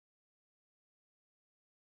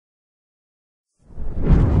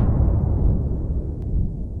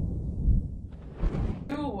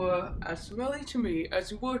as smelly to me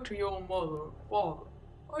as you were to your mother or father.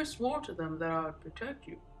 I swore to them that I would protect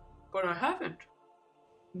you, but I haven't.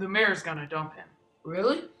 The mayor's gonna dump him.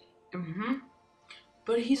 Really? Mm-hmm.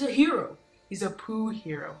 But he's a hero. He's a poo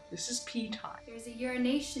hero. This is pee time. There's a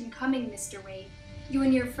urination coming, Mr. Wade. You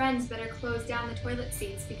and your friends better close down the toilet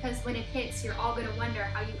seats, because when it hits, you're all gonna wonder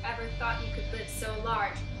how you ever thought you could live so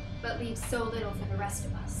large, but leave so little for the rest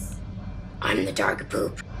of us. I'm the dog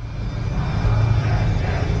poop.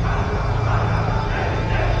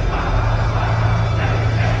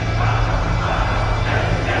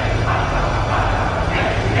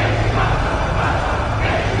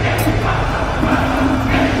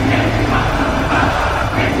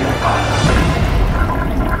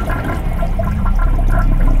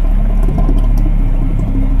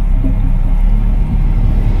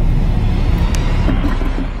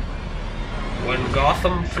 When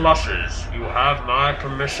Gotham flushes, you have my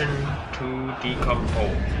permission to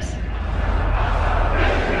decompose.